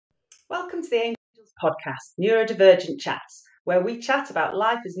Welcome to the Angels podcast, Neurodivergent Chats, where we chat about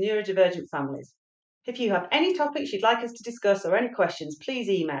life as neurodivergent families. If you have any topics you'd like us to discuss or any questions, please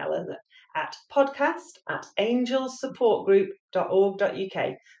email us at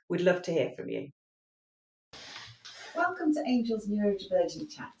podcast@angelssupportgroup.org.uk. We'd love to hear from you. Welcome to Angels Neurodivergent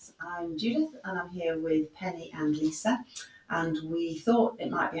Chats. I'm Judith and I'm here with Penny and Lisa, and we thought it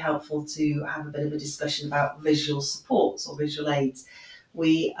might be helpful to have a bit of a discussion about visual supports or visual aids.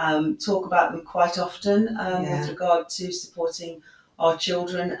 We talk about them quite often with regard to supporting our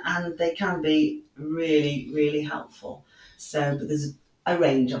children, and they can be really, really helpful. But there's a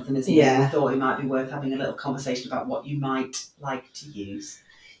range of them, isn't there? We thought it might be worth having a little conversation about what you might like to use.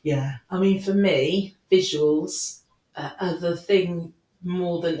 Yeah, I mean, for me, visuals are the thing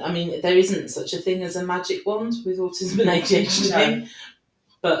more than, I mean, there isn't such a thing as a magic wand with autism and ADHD,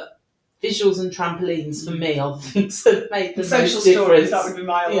 but visuals and trampolines for me are the things that make the social most stories. difference. That would be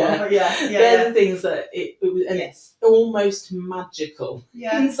my one. They're the things that it's almost magical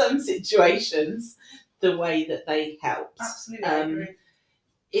in some situations. The way that they helped. Absolutely, I agree.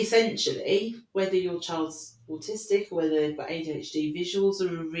 Essentially, whether your child's autistic or whether they've got ADHD, visuals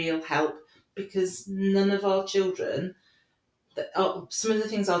are a real help because none of our children. Some of the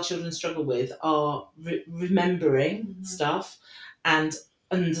things our children struggle with are remembering stuff and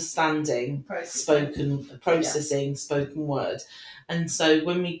understanding processing spoken word. And so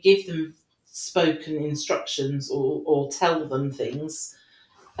when we give them spoken instructions or tell them things,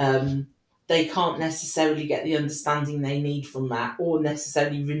 they can't necessarily get the understanding they need from that or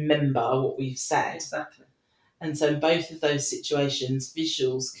necessarily remember what we've said. Exactly. And so in both of those situations,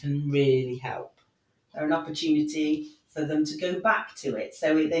 visuals can really help. They're an opportunity for them to go back to it.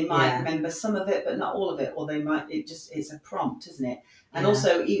 So they might remember some of it, but not all of it, or they might, it's a prompt, isn't it? And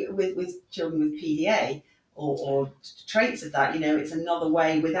also with children with PDA or traits of that, it's another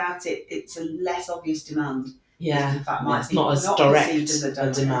way. Without it, it's a less obvious demand. Yeah, in fact, it's not as direct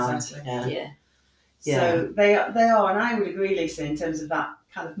a demand. Exactly. So they are, and I would agree, Lisa, in terms of that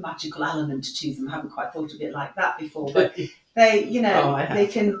kind of magical element to them. I haven't quite thought of it like that before, but they, they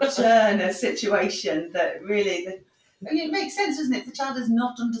can turn a situation that really. It makes sense, doesn't it? If the child is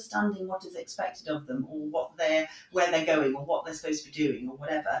not understanding what is expected of them, or where they're going, or what they're supposed to be doing, or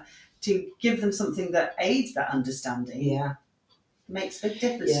whatever, to give them something that aids that understanding, makes a big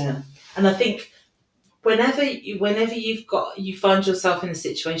difference to them. And I think whenever you find yourself in a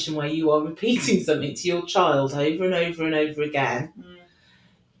situation where you are repeating something to your child over and over and over again.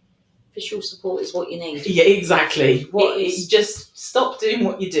 Visual support is what you need. Yeah, exactly. You just stop doing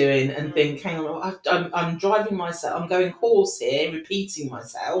what you're doing and think, hang on, I'm driving myself, I'm going hoarse here, repeating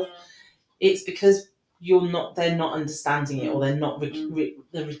myself. It's because they're not understanding it, or they're not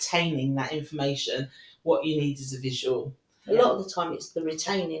they're retaining that information. What you need is a visual. A lot of the time it's the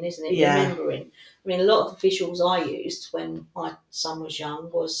retaining, isn't it? Yeah. Remembering. I mean, a lot of the visuals I used when my son was young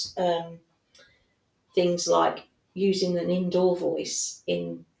was things like using an indoor voice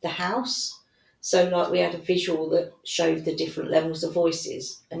in the house. So like we had a visual that showed the different levels of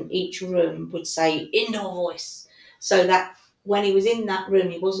voices, and each room would say indoor voice, so that when he was in that room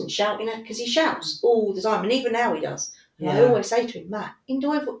he wasn't shouting at, because he shouts all the time, and even now he does. And I always say to him, Matt,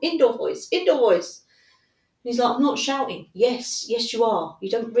 indoor voice. And he's like, I'm not shouting. Yes you are. You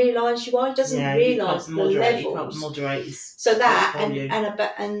don't realise you are. He doesn't realise the levels. You can't moderate. So that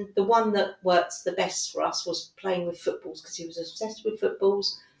and the one that worked the best for us was playing with footballs, because he was obsessed with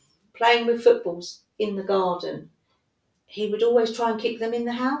footballs. Playing with footballs in the garden. He would always try and kick them in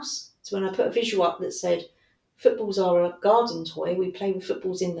the house. So when I put a visual up that said, footballs are a garden toy, we play with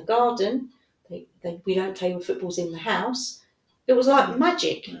footballs in the garden. We don't play with footballs in the house. It was like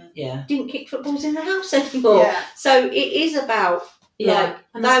magic. Yeah. Didn't kick footballs in the house anymore. Yeah. So it is about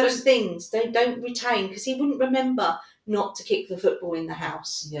those things. They don't retain, because he wouldn't remember not to kick the football in the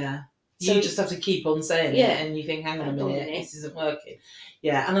house. Yeah. So you just have to keep on saying it, and you think, hang on a minute, this isn't working.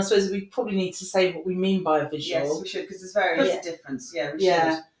 Yeah, and I suppose we probably need to say what we mean by a visual. Yes, we should, because there's various difference. Yeah, we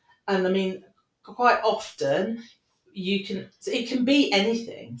should. And I mean, quite often it can be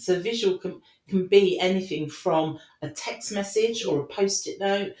anything. So visual can be anything from a text message or a post-it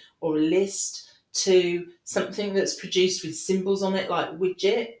note or a list to something that's produced with symbols on it, like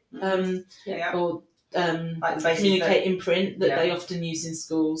widget, or like communicate in print that they often use in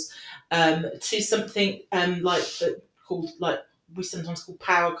schools, to something we sometimes call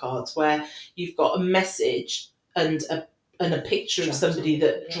power cards, where you've got a message and a picture of somebody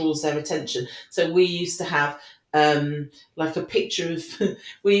that draws their attention. So we used to have a picture of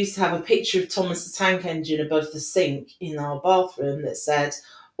Thomas the Tank Engine above the sink in our bathroom that said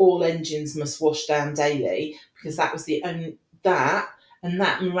all engines must wash down daily, because that was the only And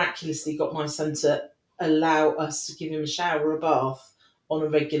that miraculously got my son to allow us to give him a shower or a bath on a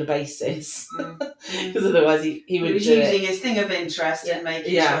regular basis. Because otherwise he wouldn't was do using it. his thing of interest and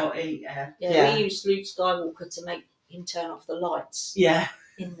making sure he... We used Luke Skywalker to make him turn off the lights. Yeah.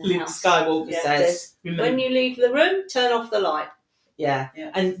 In the Luke house. Skywalker says, when you leave the room, turn off the light. Yeah.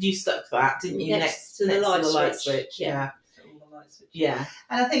 And you stuck that, didn't you? Next to the light switch. Yeah. Yeah.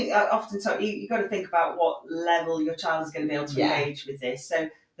 And I think often you've got to think about what level your child is going to be able to engage with this. So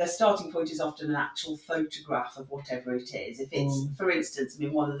the starting point is often an actual photograph of whatever it is. If it's, for instance, I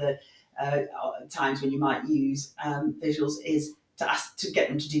mean, one of the times when you might use visuals is to ask to get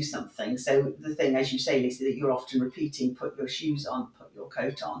them to do something. So the thing, as you say, Lisa, that you're often repeating, put your shoes on, put your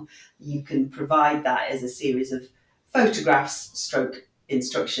coat on, you can provide that as a series of photographs stroke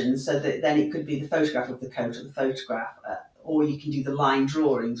instructions, so that then it could be the photograph of the coat or the photograph, or you can do the line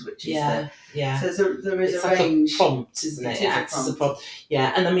drawings, which is so there is it's a like range. A prompt, isn't it? It acts as a prompt.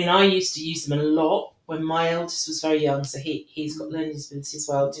 Yeah, and I mean, I used to use them a lot when my eldest was very young, so he's got learning disability as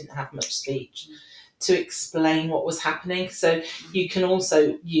well, didn't have much speech, to explain what was happening. So you can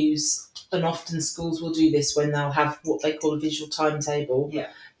also use, and often schools will do this when they'll have what they call a visual timetable. Yeah.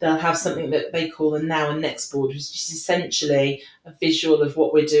 They'll have something that they call a now and next board, which is essentially a visual of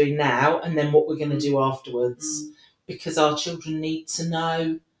what we're doing now and then what we're going to do afterwards. Because our children need to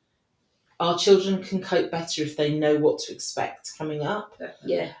know, our children can cope better if they know what to expect coming up.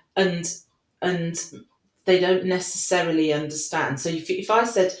 Yeah. And they don't necessarily understand. So if I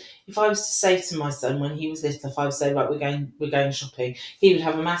was to say to my son when he was little, if I would say, right, we're going shopping, he would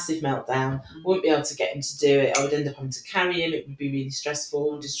have a massive meltdown. I wouldn't be able to get him to do it. I would end up having to carry him. It would be really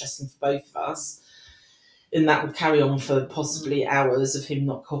stressful and distressing for both of us. And that would carry on for possibly hours of him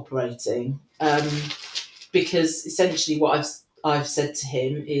not cooperating. Because essentially what I've said to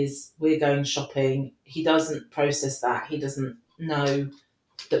him is, we're going shopping. He doesn't process that. He doesn't know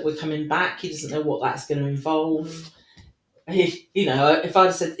that we're coming back. He doesn't know what that's going to involve. If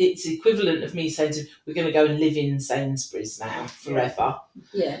I'd said, it's the equivalent of me saying to him, we're going to go and live in Sainsbury's now forever.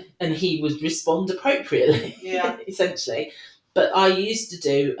 Yeah. And he would respond appropriately. Yeah. Essentially. But I used to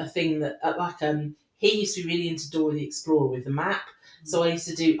do a thing that he used to be really into Dora the Explorer with a map. So I used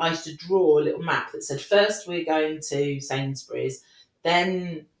to draw a little map that said, first we're going to Sainsbury's,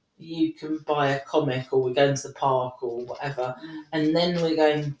 then you can buy a comic, or we're going to the park or whatever, and then we're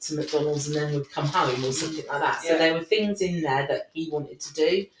going to McDonald's, and then we'd come home or something like that. So there were things in there that he wanted to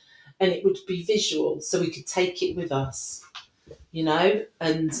do, and it would be visual, so we could take it with us,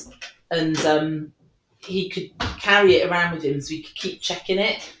 and he could carry it around with him, so we could keep checking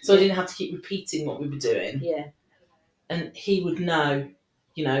it, so I didn't have to keep repeating what we were doing. Yeah. And he would know,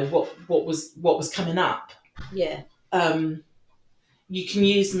 what was coming up. Yeah. You can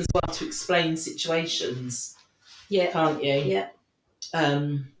use them as well to explain situations. Yeah. Can't you? Yeah.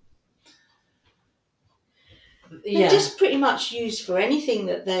 Yeah. They're just pretty much used for anything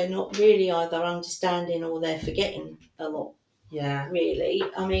that they're not really either understanding or they're forgetting a lot. Yeah. Really.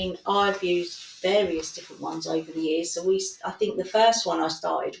 I mean, I've used various different ones over the years. So I think the first one I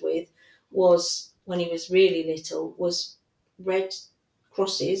started with was, when he was really little, was red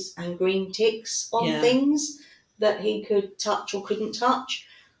crosses and green ticks on things that he could touch or couldn't touch.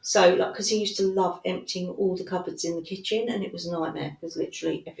 So, because he used to love emptying all the cupboards in the kitchen, and it was a nightmare because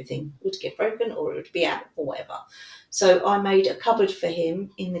literally everything would get broken or it would be out or whatever. So I made a cupboard for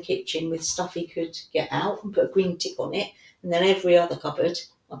him in the kitchen with stuff he could get out and put a green tick on it, and then every other cupboard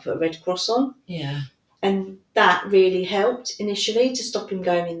I put a red cross on. Yeah. And that really helped initially to stop him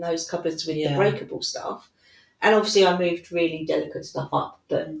going in those cupboards with the breakable stuff. And obviously I moved really delicate stuff up,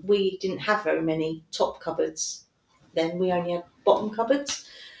 but we didn't have very many top cupboards then. We only had bottom cupboards.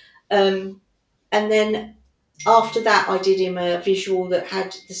 And then after that, I did him a visual that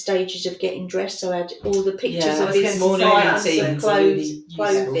had the stages of getting dressed. So I had all the pictures of his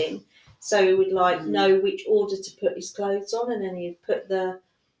clothing. So he would know which order to put his clothes on, and then he'd put the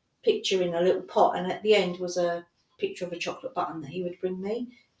picture in a little pot, and at the end was a picture of a chocolate button that he would bring me,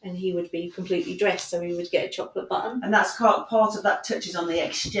 and he would be completely dressed, so he would get a chocolate button. And that's part of that touches on the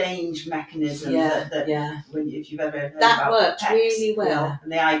exchange mechanism. If you've ever heard that about worked PECs, really well.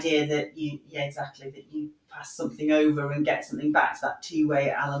 And the idea that that you pass something over and get something back, to that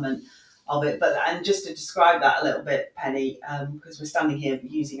two-way element of it. And just to describe that a little bit, Penny, because we're standing here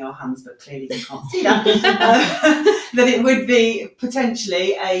using our hands, but clearly you can't see that, that it would be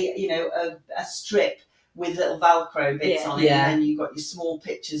potentially a strip with little Velcro bits on it, Yeah. and then you've got your small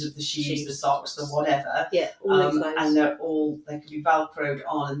pictures of the shoes, the socks, the whatever. Yeah, all of those. And they can be Velcroed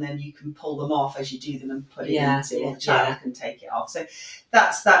on, and then you can pull them off as you do them and put it into, or the child can take it off. So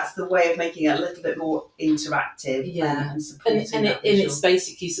that's the way of making it a little bit more interactive and supporting and it's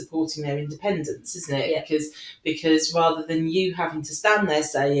basically supporting their independence, isn't it? Yeah. Because rather than you having to stand there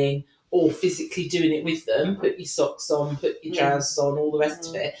saying, or physically doing it with them, put your socks on, put your trousers on, all the rest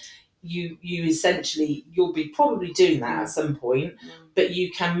of it, you essentially, you'll be probably doing that at some point, but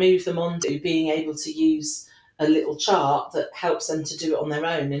you can move them on to being able to use a little chart that helps them to do it on their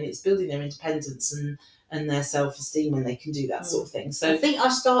own, and it's building their independence and their self-esteem when they can do that sort of thing. So I think I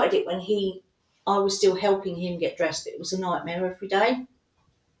started it when I was still helping him get dressed, but it was a nightmare every day.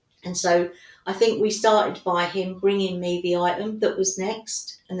 And so I think we started by him bringing me the item that was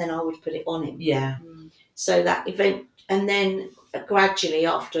next, and then I would put it on him. Yeah. So that event, and then gradually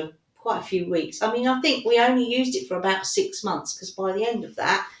after quite a few weeks, I mean, I think we only used it for about 6 months, because by the end of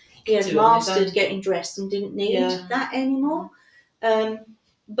that, he had mastered getting dressed and didn't need that anymore.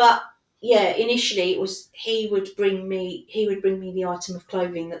 But yeah, initially it was he would bring me the item of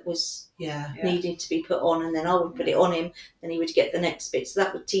clothing that was needed to be put on, and then I would put it on him, and he would get the next bit. So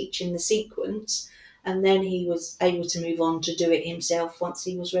that would teach him the sequence, and then he was able to move on to do it himself once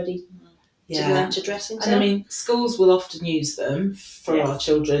he was ready to learn to dress himself. And I mean, schools will often use them for our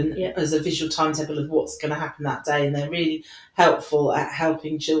children as a visual timetable of what's going to happen that day, and they're really helpful at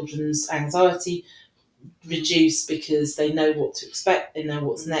helping children's anxiety reduce, because they know what to expect, they know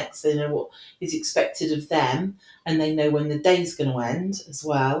what's next, they know what is expected of them, and they know when the day's going to end as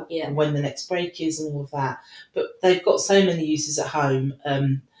well, and when the next break is and all of that. But they've got so many uses at home,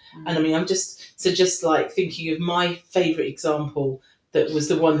 and I mean, I'm just like thinking of my favourite example that was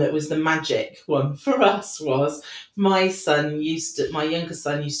the one that was the magic one for us. Was my youngest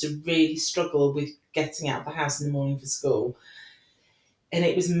son used to really struggle with getting out of the house in the morning for school. And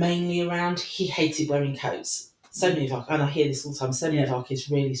it was mainly around, he hated wearing coats. So many of our, and I hear this all the time, so many of our kids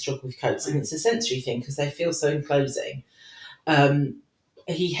really struggle with coats. And it's a sensory thing because they feel so enclosing.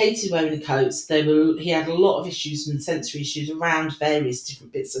 He hated wearing the coats. He had a lot of issues and sensory issues around various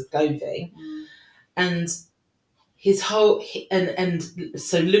different bits of clothing. And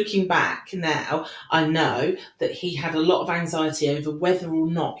so looking back now, I know that he had a lot of anxiety over whether or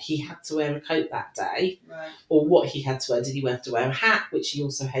not he had to wear a coat that day, or what he had to wear. Did he have to wear a hat, which he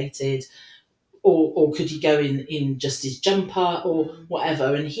also hated, or could he go in just his jumper or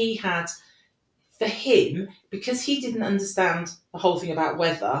whatever? And he had, for him, because he didn't understand the whole thing about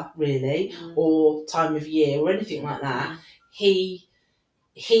weather really, or time of year or anything like that,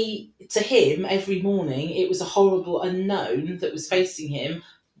 to him, every morning, it was a horrible unknown that was facing him.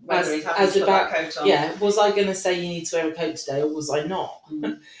 Was I going to say you need to wear a coat today, or was I not?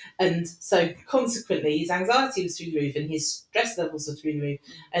 And so consequently, his anxiety was through the roof, and his stress levels were through the roof,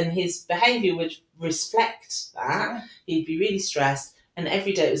 and his behaviour would reflect that. He'd be really stressed, and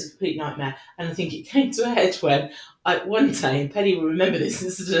every day it was a complete nightmare. And I think it came to a head when one day, and Penny will remember this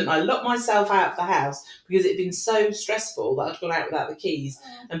incident, I locked myself out of the house because it had been so stressful that I'd gone out without the keys,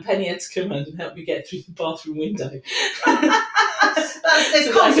 and Penny had to come and help me get through the bathroom window. That's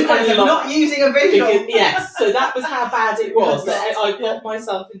the consequence of not using a visual. Yes, so that was how bad it was. That I got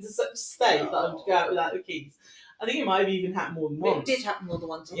myself into such a state that I would go out without the keys. I think it might have even happened more than once. It did happen more than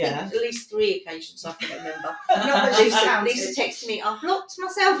once. I think at least 3 occasions I can remember. Lisa texted me, I've locked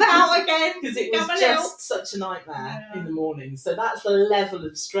myself out again. Because it was just such a nightmare in the morning. So that's the level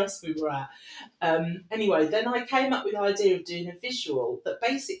of stress we were at. Anyway, then I came up with the idea of doing a visual that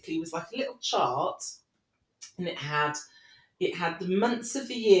basically was like a little chart, and it had the months of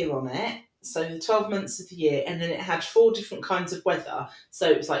the year on it, so the 12 months of the year, and then it had 4 different kinds of weather. So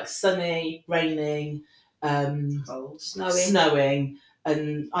it was like sunny, raining, cold, snowing,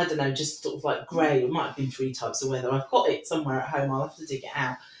 and I don't know, just sort of like grey. It might have been 3 types of weather. I've got it somewhere at home. I'll have to dig it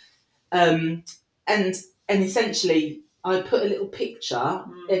out. And essentially, I put a little picture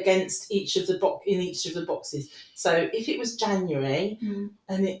against each of the boxes. So if it was January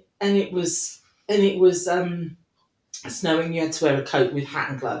and it was snowing, you had to wear a coat with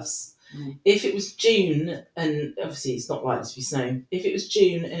hat and gloves. If it was June, and obviously it's not likely to be snowing, if it was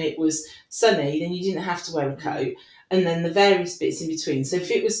June and it was sunny, then you didn't have to wear a coat, and then the various bits in between. So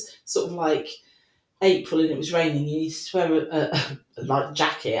if it was sort of like April and it was raining, you needed to wear a light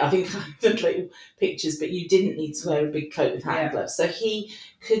jacket. I think I took little pictures, but you didn't need to wear a big coat with hat and gloves. So he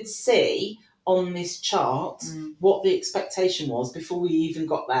could see on this chart what the expectation was before we even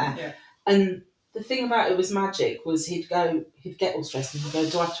got there. And the thing about it was magic was he'd get all stressed and he'd go,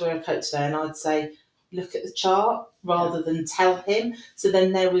 do I have to wear a coat today? And I'd say, look at the chart rather than tell him. So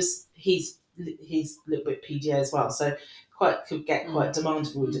then there was his he's a little bit PDA as well, so could get quite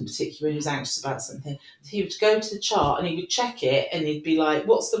demanding, in particular when he was anxious about something. So he would go to the chart and he would check it, and he'd be like,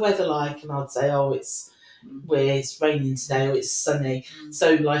 "What's the weather like?" And I'd say, "Oh, it's raining today, or it's sunny."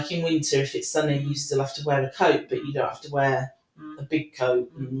 So, like in winter, if it's sunny, you still have to wear a coat, but you don't have to wear a big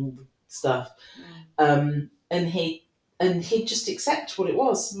coat and all the stuff. And he'd just accept what it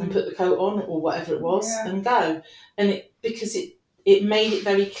was and put the coat on or whatever it was and go. And because it made it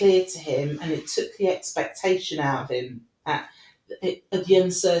very clear to him, and it took the expectation out of him, the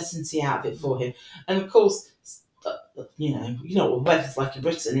uncertainty out of it for him. And of course, you know what the weather's like in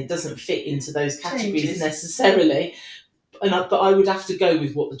Britain, it doesn't fit into those categories necessarily. But I would have to go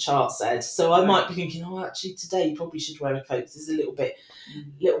with what the chart said. So I might be thinking, oh, actually today you probably should wear a coat because it's a little bit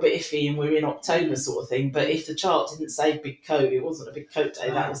iffy and we're in October sort of thing. But if the chart didn't say big coat, it wasn't a big coat day,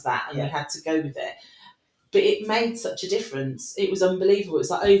 that was that, and we had to go with it. But it made such a difference. It was unbelievable. It was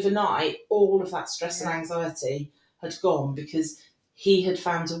like overnight, all of that stress and anxiety had gone because he had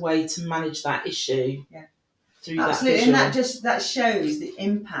found a way to manage that issue. Through absolutely, that and that shows the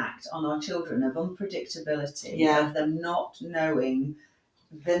impact on our children of unpredictability, of them not knowing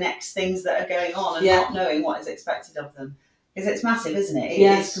the next things that are going on and not knowing what is expected of them. Because it's massive, isn't it?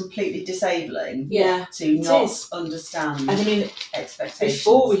 It's completely disabling to not understand. And I mean, expectations.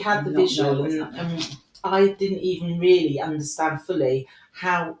 Before we had the visual, and I didn't even really understand fully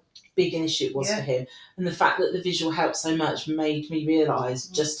how big an issue it was for him, and the fact that the visual helped so much made me realise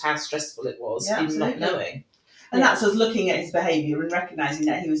just how stressful it was in not knowing. And that's us looking at his behaviour and recognising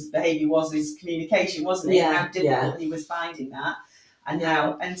that his behaviour was his communication, wasn't it? And how difficult he was finding that.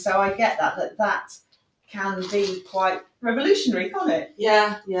 And so I get that can be quite revolutionary, can't it?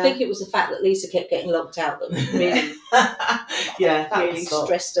 I think it was the fact that Lisa kept getting locked out that really really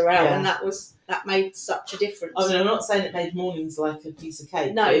stressed her out, and that made such a difference. I mean, I'm not saying it made mornings like a piece of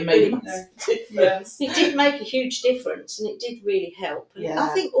cake. No, it made a difference. It did make a huge difference, and it did really help. And I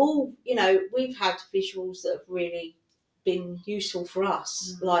think we've had visuals that have really been useful for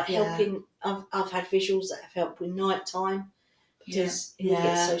us, like helping. I've had visuals that have helped with night time because you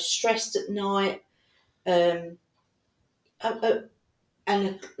get so stressed at night. And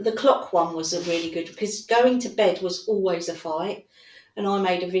the clock one was a really good, because going to bed was always a fight, and I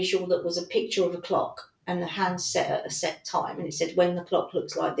made a visual that was a picture of a clock and the hands set at a set time, and it said, when the clock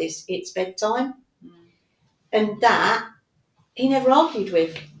looks like this, it's bedtime. And that he never argued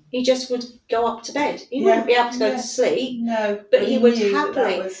with. He just would go up to bed. He wouldn't be able to go to sleep, but he would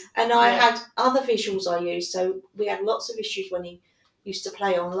happily. And I had other visuals I used, so we had lots of issues when he used to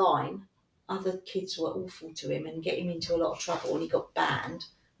play online. Other kids were awful to him and get him into a lot of trouble, and he got banned,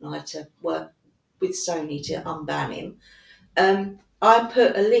 and I had to work with Sony to unban him. I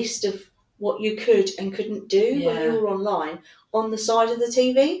put a list of what you could and couldn't do when you were online on the side of the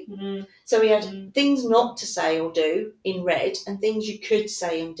TV. So we had things not to say or do in red and things you could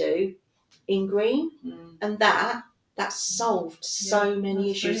say and do in green. And that solved so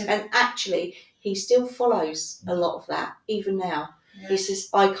many issues. Brilliant. And actually, he still follows a lot of that, even now. He says,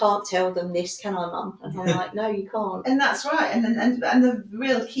 I can't tell them this, can I, Mum? And I'm like, no, you can't. And that's right. And the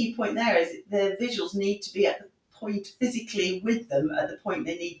real key point there is the visuals need to be at the point physically with them at the point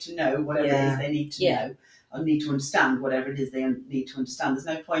they need to know whatever it is they need to know, or need to understand whatever it is they need to understand. There's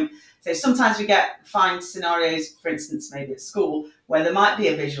no point. So sometimes we find scenarios, for instance, maybe at school, where there might be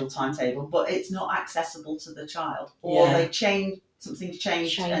a visual timetable, but it's not accessible to the child, or they change. Something's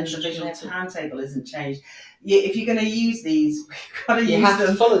changed and the visual timetable isn't changed. If you're going to use these, we've got to use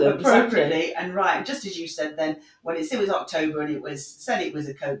them, follow them appropriately and right. Just as you said then, when it was October and it was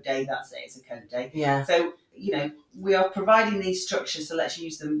a code day, that's it, it's a code day. So, we are providing these structures, so let's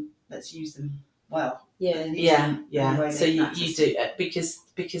use them well. So you do it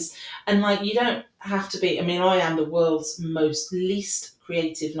because and like, you don't have to be, I mean, I am the world's least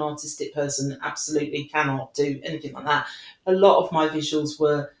creative and artistic person, absolutely cannot do anything like that. A lot of my visuals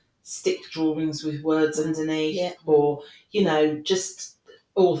were stick drawings with words underneath, or just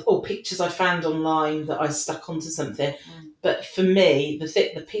or pictures I found online that I stuck onto something. But for me,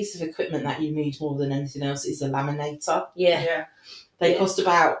 the piece of equipment that you need more than anything else is a laminator. They cost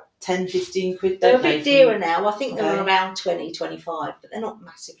about 10-15 quid. They're a bit dearer now. I think they're around 20-25, but they're not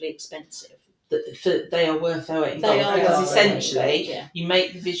massively expensive. They are worth their weight in gold, because essentially you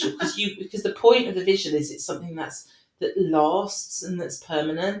make the visual because the point of the visual is it's something that lasts and that's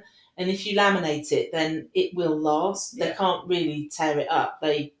permanent. And if you laminate it, then it will last. They can't really tear it up.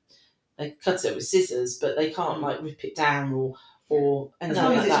 They cut it with scissors, but they can't like rip it down or anything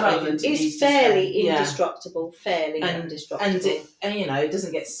like that. It's fairly indestructible, indestructible. And it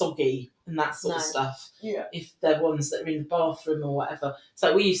doesn't get soggy and that sort of No. stuff. Yeah. If they're ones that are in the bathroom or whatever.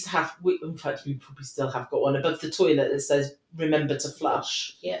 So we used to have, in fact, we probably still have got one above the toilet that says, remember to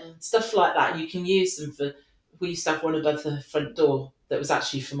flush. Yeah. Stuff like that. You can use them for, we used to have one above the front door that was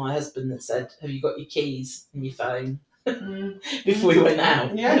actually for my husband that said, have you got your keys and your phone? Before we went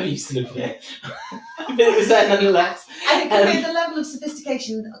out. Yeah. I never used to look at it. But it was there nonetheless. And it could be at the level of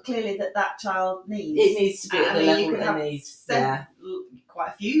sophistication, clearly, that child needs. It needs to be at the level you could it have needs. Yeah. quite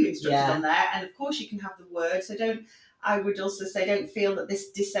a few instructions Yeah. on there, and of course you can have the word. So I would also say, don't feel that this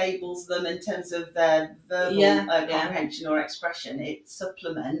disables them in terms of their verbal comprehension or expression. It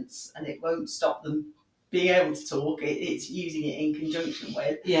supplements, and it won't stop them being able to talk. It's using it in conjunction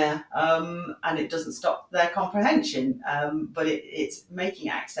with. Yeah. And it doesn't stop their comprehension, but it's making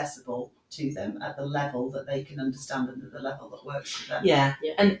it accessible to them at the level that they can understand and at the level that works for them. Yeah.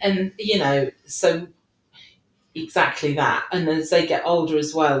 And you know, so exactly that. And as they get older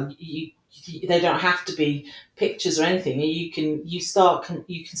as well, they don't have to be pictures or anything. You can start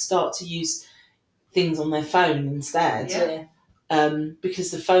to use things on their phone instead. Yeah.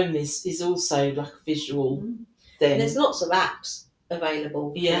 Because the phone is also like a visual thing. There's lots of apps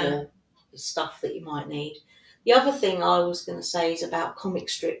available for stuff that you might need. The other thing I was going to say is about comic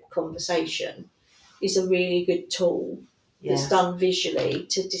strip conversation is a really good tool that's done visually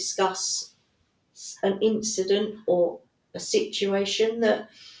to discuss an incident or a situation that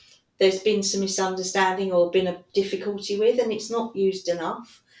there's been some misunderstanding or been a difficulty with, and it's not used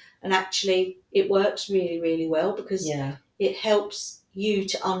enough. And actually it works really, really well because it helps you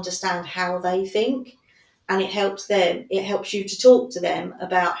to understand how they think, and it helps you to talk to them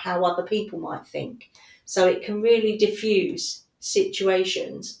about how other people might think. So it can really diffuse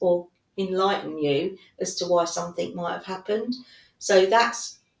situations or enlighten you as to why something might have happened. So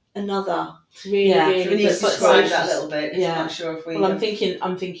that's another really, really we need good to describe that a little bit. I'm not sure if we. Well,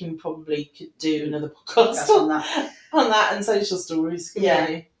 I'm thinking probably could do another podcast on that and social stories.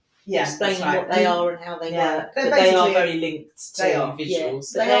 Yeah, explaining what they are and how they work. But they are very linked to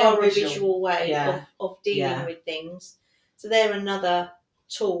visuals. But they are a visual way of dealing with things. So they're another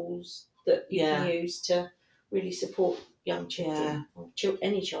tools that you can use to really support young children, or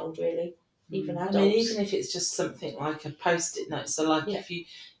any child really, even adults. I mean, even if it's just something like a post-it note. So like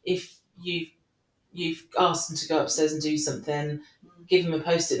if you've asked them to go upstairs and do something, give them a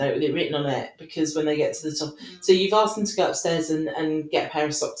post-it note with it written on it, because when they get to the top, so you've asked them to go upstairs and get a pair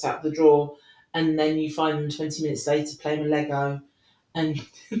of socks out of the drawer, and then you find them 20 minutes later playing with Lego, and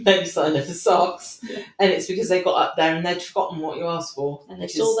they sign up for socks, and it's because they got up there and they'd forgotten what you asked for, and they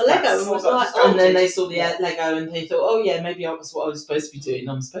saw the Lego and was like, and then they saw the Lego and they thought, oh yeah, maybe that was what I was supposed to be doing.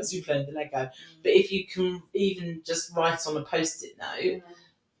 I'm supposed to be playing the Lego. But if you can even just write on a post-it note,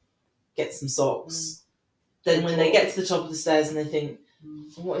 get some socks. Then when they get to the top of the stairs and they think,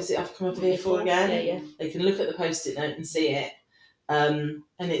 what is it I've come up here for again? They can look at the post-it note and see it. And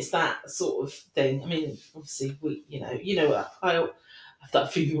it's that sort of thing. I mean, obviously, I have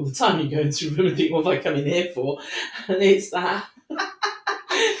that feeling all the time. You go into a room and think, what have I come in here for? And it's that.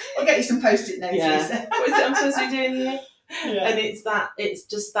 I'll get you some post-it notes. What is it I'm supposed to be doing here? And it's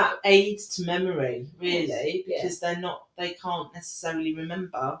just that aid to memory, really, because they can't necessarily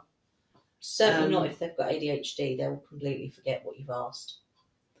remember. Certainly not if they've got ADHD. They'll completely forget what you've asked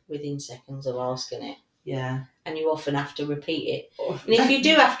within seconds of asking it. Yeah. And you often have to repeat it. And if you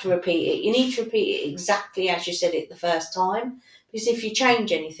do have to repeat it, you need to repeat it exactly as you said it the first time. Because if you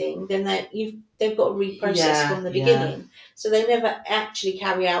change anything, then they've got to reprocess from the beginning. So they never actually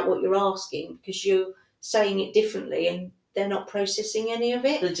carry out what you're asking because you're saying it differently and they're not processing any of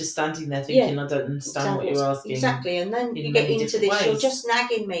it. They're just standing there thinking, I don't understand what you're asking. Exactly, and then you get into this, ways. You're just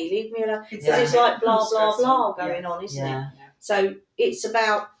nagging me, leave me alone. Because it's like blah, blah, blah going on, isn't it? So it's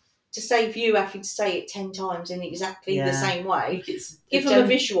about, to save you having to say it 10 times in exactly the same way, give them a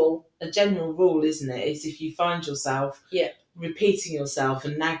visual. A general rule, isn't it, is if you find yourself repeating yourself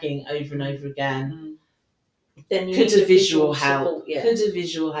and nagging over and over again, then you could need a visual help? Support, Could a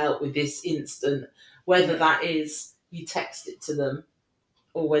visual help with this instant? Whether that is you text it to them,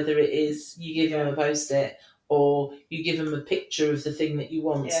 or whether it is you give them a post-it, or you give them a picture of the thing that you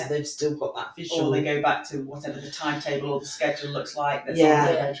want, so they've still got that visual. Or they go back to whatever the timetable or the schedule looks like that's on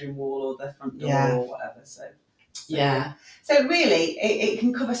their bedroom wall or their front door or whatever. So really, it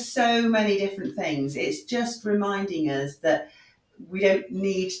can cover so many different things. It's just reminding us that we don't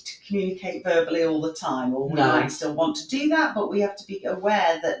need to communicate verbally all the time, or we might still want to do that, but we have to be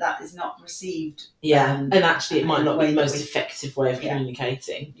aware that is not received. And actually it might not be the most effective way of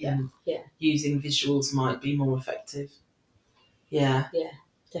communicating. Using visuals might be more effective.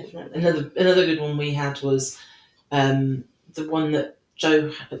 Definitely. Another good one we had was the one that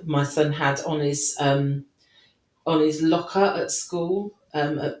my son, had on his locker at school.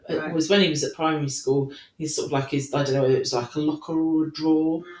 It was when he was at primary school. He's sort of like I don't know, it was like a locker or a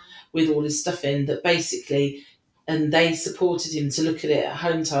drawer with all his stuff in that basically, and they supported him to look at it at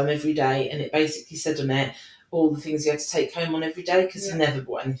home time every day, and it basically said on it all the things he had to take home on every day because he never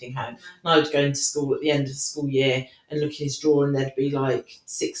brought anything home. And I would go into school at the end of the school year and look in his drawer, and there'd be like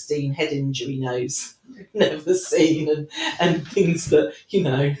 16 head injury notes never seen, and things that, you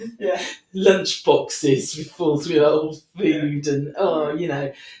know, lunch boxes full through old food, and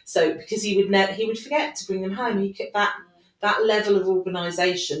so because he would forget to bring them home. He kept that level of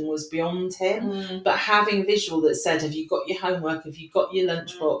organisation was beyond him. But having a visual that said, have you got your homework, have you got your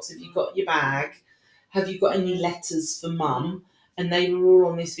lunchbox, have you got your bag, have you got any letters for mum? And they were all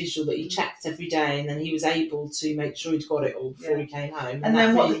on this visual that he checked every day, and then he was able to make sure he'd got it all before he came home. And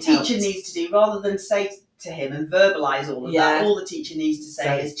then what the teacher needs to do, rather than say to him and verbalise all of that, all the teacher needs to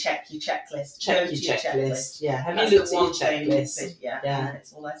say is check your checklist. Check your checklist. Yeah, have you looked at your checklist? And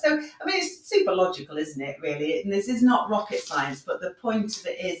it's all there. So, I mean, it's super logical, isn't it, really? And this is not rocket science, but the point of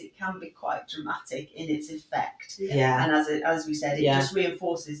it is it can be quite dramatic in its effect. Yeah. And as we said, it just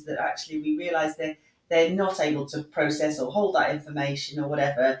reinforces that actually we realise they're not able to process or hold that information or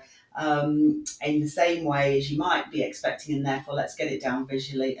whatever in the same way as you might be expecting, and therefore let's get it down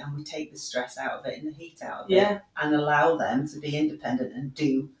visually, and we take the stress out of it and the heat out of it, and allow them to be independent and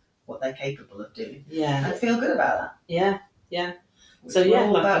do what they're capable of doing, and feel good about that. So we're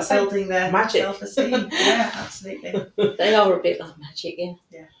all about building their magic self-esteem. Absolutely. They are a bit like magic,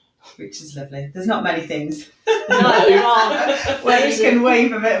 Which is lovely. There's not many things No, where you can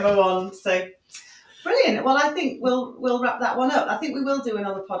wave a bit of a wand. So brilliant. Well, I think we'll wrap that one up. I think we will do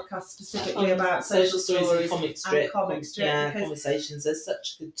another podcast specifically about social stories and comic strip. Conversations. They're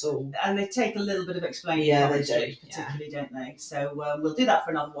such a good tool, and they take a little bit of explaining. They do, particularly, don't they? So we'll do that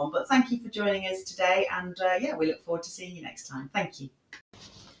for another one. But thank you for joining us today, and we look forward to seeing you next time. Thank you.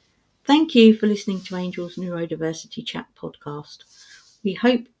 Thank you for listening to Angel's Neurodiversity Chat podcast. We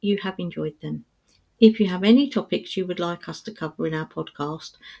hope you have enjoyed them. If you have any topics you would like us to cover in our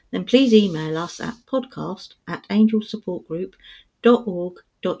podcast, then please email us at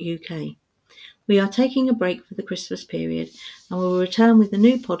podcast@angelsupportgroup.org.uk. We are taking a break for the Christmas period and will return with a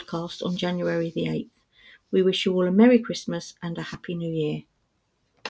new podcast on January the 8th. We wish you all a Merry Christmas and a Happy New Year.